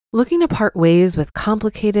Looking to part ways with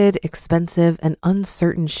complicated, expensive, and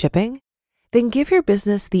uncertain shipping? Then give your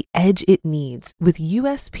business the edge it needs with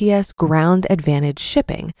USPS Ground Advantage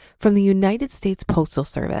shipping from the United States Postal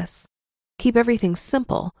Service. Keep everything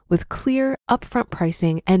simple with clear, upfront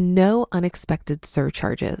pricing and no unexpected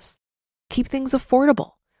surcharges. Keep things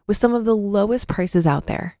affordable with some of the lowest prices out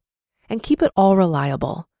there. And keep it all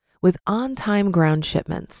reliable with on-time ground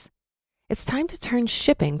shipments. It's time to turn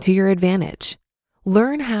shipping to your advantage.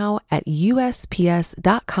 Learn how at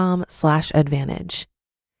USPS.com/advantage.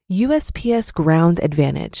 USPS Ground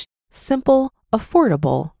Advantage. Simple,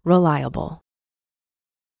 affordable, reliable.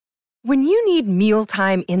 When you need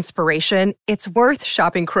mealtime inspiration, it's worth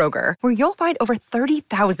shopping Kroger, where you'll find over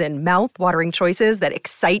 30,000 mouth-watering choices that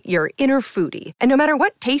excite your inner foodie. And no matter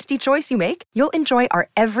what tasty choice you make, you'll enjoy our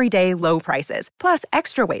everyday low prices, plus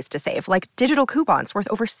extra ways to save, like digital coupons worth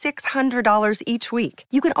over $600 each week.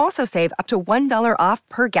 You can also save up to $1 off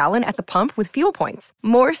per gallon at the pump with fuel points.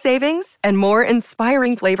 More savings and more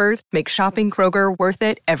inspiring flavors make shopping Kroger worth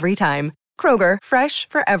it every time. Kroger, fresh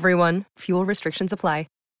for everyone. Fuel restrictions apply.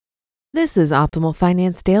 This is Optimal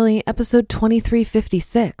Finance Daily, episode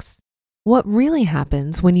 2356. What Really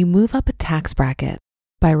Happens When You Move Up a Tax Bracket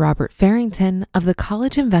by Robert Farrington of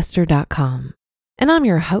thecollegeinvestor.com. And I'm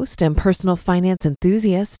your host and personal finance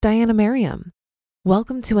enthusiast, Diana Merriam.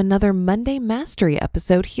 Welcome to another Monday Mastery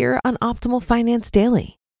episode here on Optimal Finance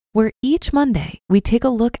Daily, where each Monday we take a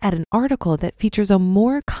look at an article that features a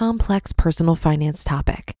more complex personal finance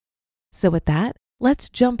topic. So with that, let's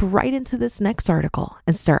jump right into this next article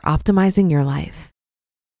and start optimizing your life.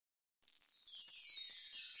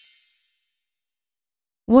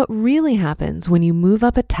 What Really Happens When You Move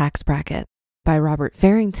Up a Tax Bracket by Robert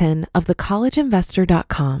Farrington of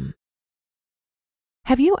thecollegeinvestor.com.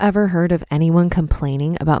 Have you ever heard of anyone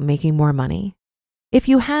complaining about making more money? If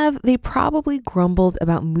you have, they probably grumbled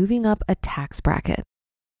about moving up a tax bracket.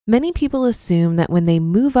 Many people assume that when they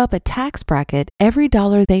move up a tax bracket, every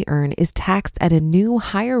dollar they earn is taxed at a new,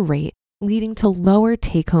 higher rate, leading to lower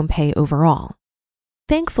take-home pay overall.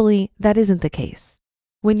 Thankfully, that isn't the case.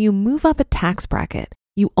 When you move up a tax bracket,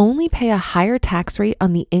 you only pay a higher tax rate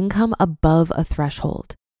on the income above a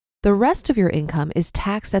threshold. The rest of your income is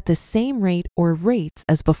taxed at the same rate or rates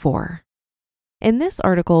as before. In this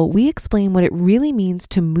article, we explain what it really means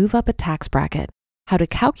to move up a tax bracket, how to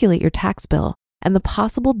calculate your tax bill, and the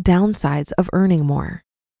possible downsides of earning more.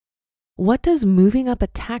 What does moving up a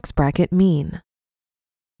tax bracket mean?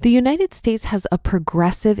 The United States has a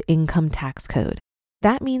progressive income tax code.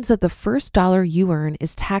 That means that the first dollar you earn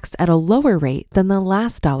is taxed at a lower rate than the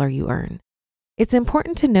last dollar you earn. It's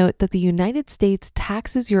important to note that the United States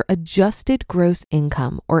taxes your adjusted gross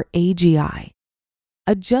income, or AGI.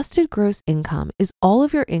 Adjusted gross income is all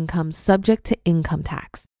of your income subject to income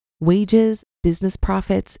tax, wages, business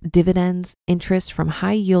profits, dividends, interest from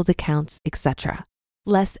high-yield accounts, etc.,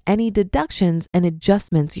 less any deductions and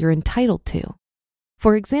adjustments you're entitled to.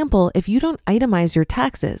 For example, if you don't itemize your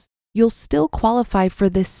taxes, you'll still qualify for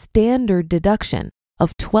the standard deduction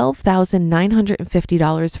of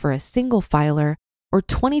 $12,950 for a single filer or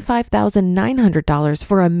 $25,900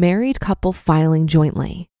 for a married couple filing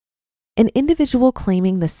jointly. An individual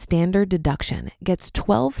claiming the standard deduction gets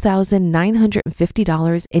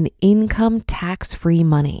 $12,950 in income tax-free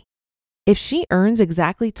money. If she earns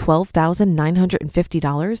exactly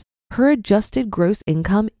 $12,950, her adjusted gross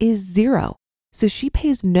income is zero, so she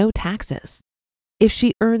pays no taxes. If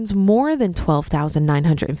she earns more than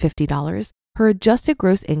 $12,950, her adjusted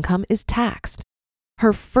gross income is taxed.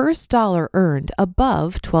 Her first dollar earned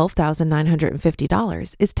above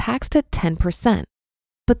 $12,950 is taxed at 10%.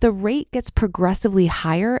 But the rate gets progressively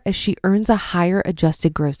higher as she earns a higher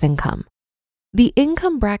adjusted gross income. The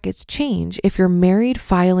income brackets change if you're married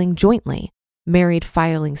filing jointly, married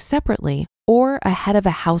filing separately, or a head of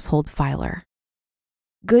a household filer.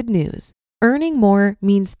 Good news, earning more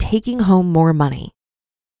means taking home more money.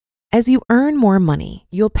 As you earn more money,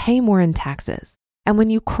 you'll pay more in taxes. And when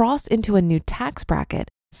you cross into a new tax bracket,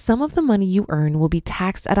 some of the money you earn will be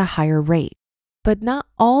taxed at a higher rate. But not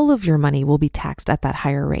all of your money will be taxed at that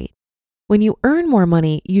higher rate. When you earn more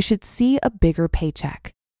money, you should see a bigger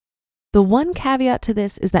paycheck. The one caveat to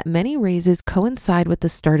this is that many raises coincide with the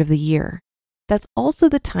start of the year. That's also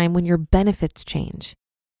the time when your benefits change.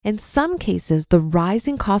 In some cases, the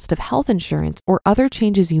rising cost of health insurance or other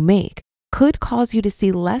changes you make could cause you to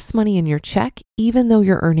see less money in your check even though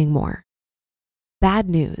you're earning more. Bad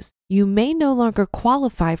news, you may no longer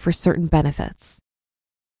qualify for certain benefits.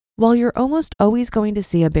 While you're almost always going to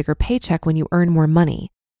see a bigger paycheck when you earn more money,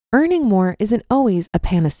 earning more isn't always a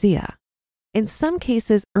panacea. In some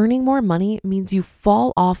cases, earning more money means you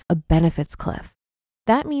fall off a benefits cliff.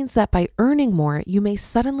 That means that by earning more, you may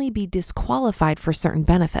suddenly be disqualified for certain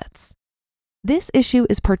benefits. This issue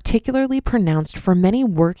is particularly pronounced for many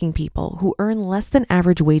working people who earn less than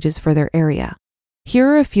average wages for their area. Here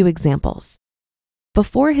are a few examples.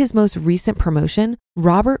 Before his most recent promotion,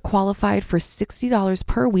 Robert qualified for $60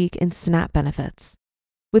 per week in SNAP benefits.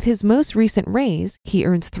 With his most recent raise, he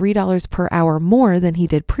earns $3 per hour more than he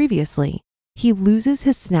did previously. He loses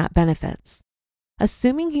his SNAP benefits.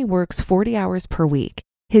 Assuming he works 40 hours per week,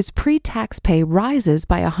 his pre-tax pay rises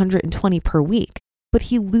by $120 per week, but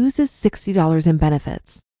he loses $60 in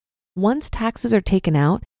benefits. Once taxes are taken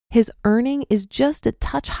out, his earning is just a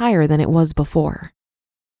touch higher than it was before.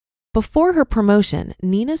 Before her promotion,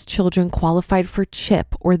 Nina's children qualified for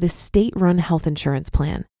CHIP, or the state-run health insurance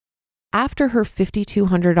plan. After her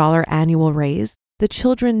 $5,200 annual raise, the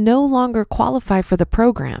children no longer qualify for the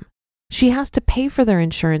program. She has to pay for their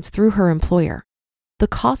insurance through her employer. The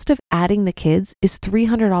cost of adding the kids is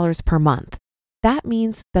 $300 per month. That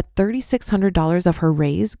means that $3,600 of her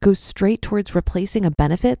raise goes straight towards replacing a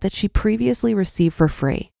benefit that she previously received for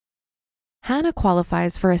free. Hannah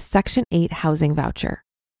qualifies for a Section 8 housing voucher.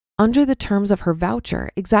 Under the terms of her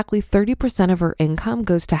voucher, exactly 30% of her income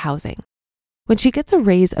goes to housing. When she gets a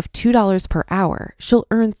raise of $2 per hour, she'll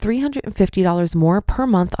earn $350 more per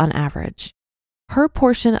month on average. Her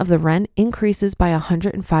portion of the rent increases by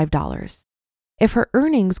 $105. If her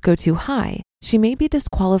earnings go too high, she may be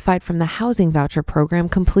disqualified from the housing voucher program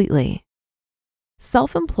completely.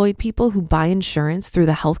 Self-employed people who buy insurance through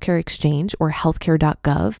the healthcare exchange or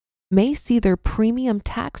healthcare.gov may see their premium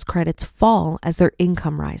tax credits fall as their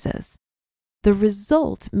income rises. The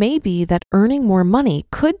result may be that earning more money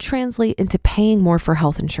could translate into paying more for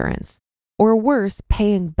health insurance, or worse,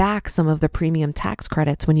 paying back some of the premium tax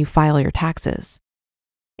credits when you file your taxes.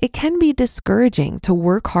 It can be discouraging to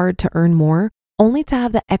work hard to earn more only to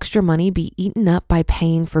have the extra money be eaten up by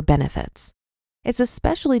paying for benefits. It's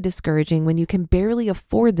especially discouraging when you can barely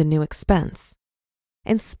afford the new expense.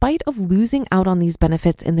 In spite of losing out on these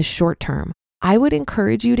benefits in the short term, I would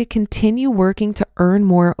encourage you to continue working to earn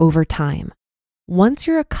more over time. Once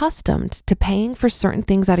you're accustomed to paying for certain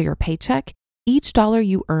things out of your paycheck, each dollar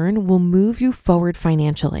you earn will move you forward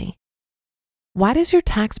financially. Why does your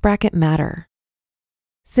tax bracket matter?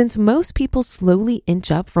 Since most people slowly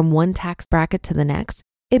inch up from one tax bracket to the next,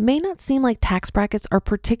 it may not seem like tax brackets are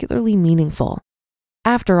particularly meaningful.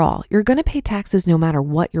 After all, you're going to pay taxes no matter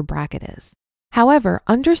what your bracket is. However,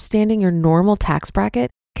 understanding your normal tax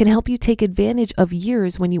bracket can help you take advantage of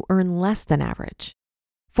years when you earn less than average.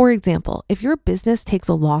 For example, if your business takes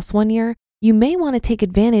a loss one year, you may want to take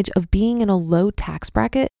advantage of being in a low tax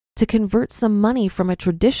bracket to convert some money from a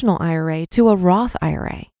traditional IRA to a Roth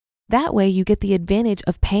IRA. That way, you get the advantage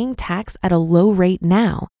of paying tax at a low rate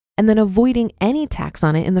now and then avoiding any tax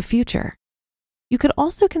on it in the future. You could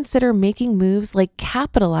also consider making moves like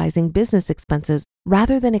capitalizing business expenses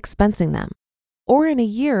rather than expensing them. Or in a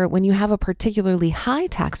year when you have a particularly high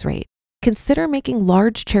tax rate, consider making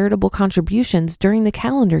large charitable contributions during the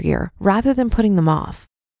calendar year rather than putting them off.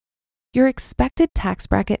 Your expected tax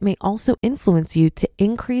bracket may also influence you to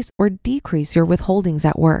increase or decrease your withholdings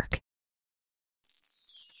at work.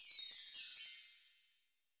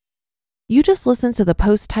 You just listened to the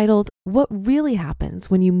post titled, "What Really Happens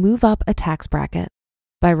When You Move Up a Tax Bracket"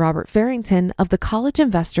 by Robert Farrington of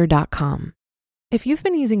thecollegeinvestor.com. If you've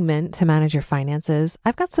been using Mint to manage your finances,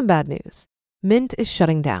 I've got some bad news. Mint is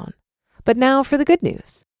shutting down. But now for the good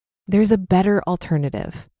news. There's a better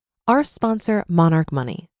alternative. Our sponsor, Monarch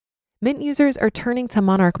Money. Mint users are turning to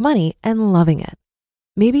Monarch Money and loving it.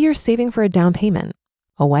 Maybe you're saving for a down payment,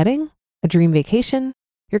 a wedding, a dream vacation,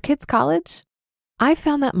 your kid's college. I've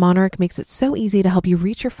found that Monarch makes it so easy to help you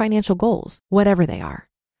reach your financial goals, whatever they are.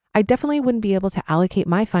 I definitely wouldn't be able to allocate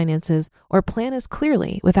my finances or plan as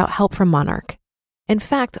clearly without help from Monarch. In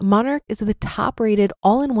fact, Monarch is the top-rated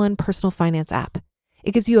all-in-one personal finance app.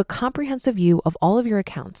 It gives you a comprehensive view of all of your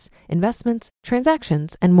accounts, investments,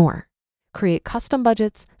 transactions, and more. Create custom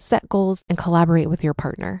budgets, set goals, and collaborate with your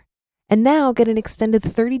partner. And now get an extended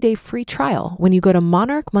 30-day free trial when you go to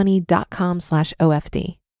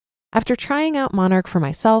monarchmoney.com/OFD. After trying out Monarch for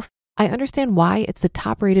myself, I understand why it's the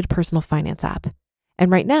top-rated personal finance app. And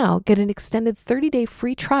right now, get an extended 30-day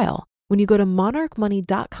free trial when you go to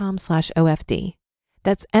monarchmoney.com/OFD.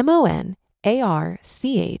 That's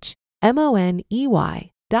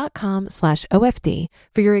monarchmoney.com/OFD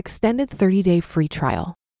for your extended 30-day free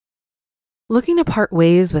trial. Looking to part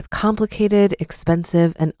ways with complicated,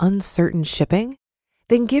 expensive, and uncertain shipping?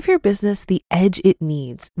 Then give your business the edge it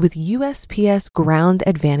needs with USPS Ground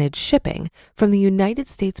Advantage shipping from the United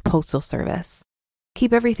States Postal Service.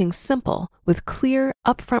 Keep everything simple with clear,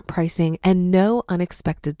 upfront pricing and no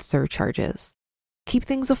unexpected surcharges. Keep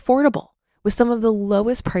things affordable with some of the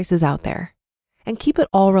lowest prices out there. And keep it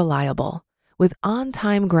all reliable with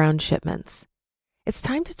on-time ground shipments. It's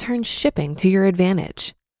time to turn shipping to your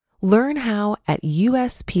advantage. Learn how at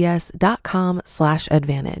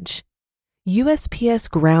USPS.com/advantage. USPS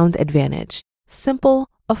Ground Advantage. Simple,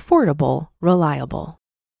 affordable, reliable.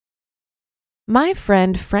 My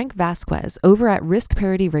friend Frank Vasquez over at Risk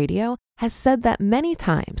Parity Radio has said that many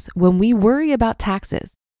times when we worry about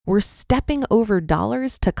taxes, we're stepping over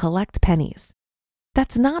dollars to collect pennies.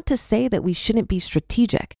 That's not to say that we shouldn't be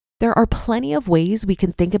strategic. There are plenty of ways we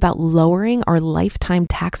can think about lowering our lifetime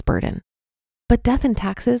tax burden. But death and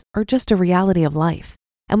taxes are just a reality of life.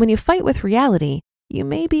 And when you fight with reality, you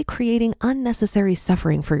may be creating unnecessary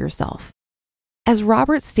suffering for yourself. As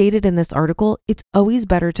Robert stated in this article, it's always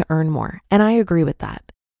better to earn more, and I agree with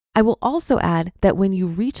that. I will also add that when you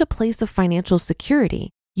reach a place of financial security,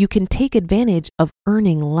 you can take advantage of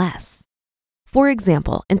earning less. For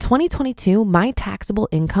example, in 2022, my taxable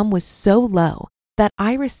income was so low that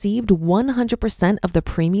I received 100% of the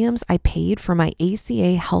premiums I paid for my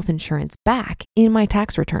ACA health insurance back in my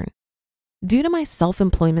tax return. Due to my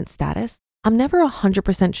self-employment status, I'm never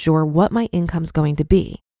 100% sure what my income's going to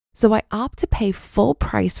be. So I opt to pay full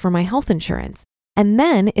price for my health insurance. And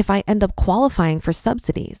then if I end up qualifying for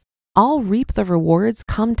subsidies, I'll reap the rewards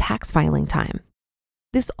come tax filing time.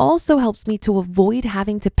 This also helps me to avoid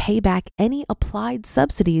having to pay back any applied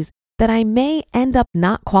subsidies that I may end up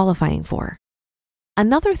not qualifying for.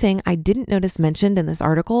 Another thing I didn't notice mentioned in this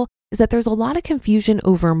article is that there's a lot of confusion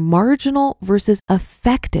over marginal versus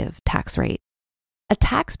effective tax rate. A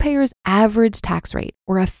taxpayer's average tax rate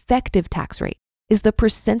or effective tax rate is the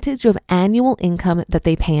percentage of annual income that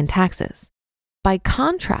they pay in taxes. By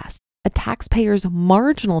contrast, a taxpayer's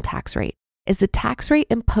marginal tax rate is the tax rate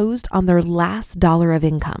imposed on their last dollar of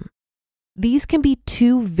income. These can be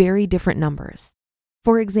two very different numbers.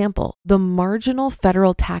 For example, the marginal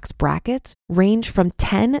federal tax brackets range from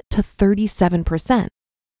 10 to 37%,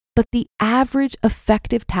 but the average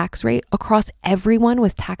effective tax rate across everyone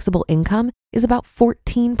with taxable income is about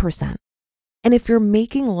 14%. And if you're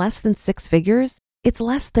making less than six figures, it's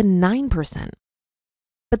less than 9%.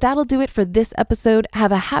 But that'll do it for this episode.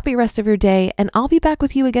 Have a happy rest of your day, and I'll be back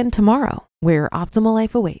with you again tomorrow, where your optimal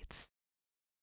life awaits.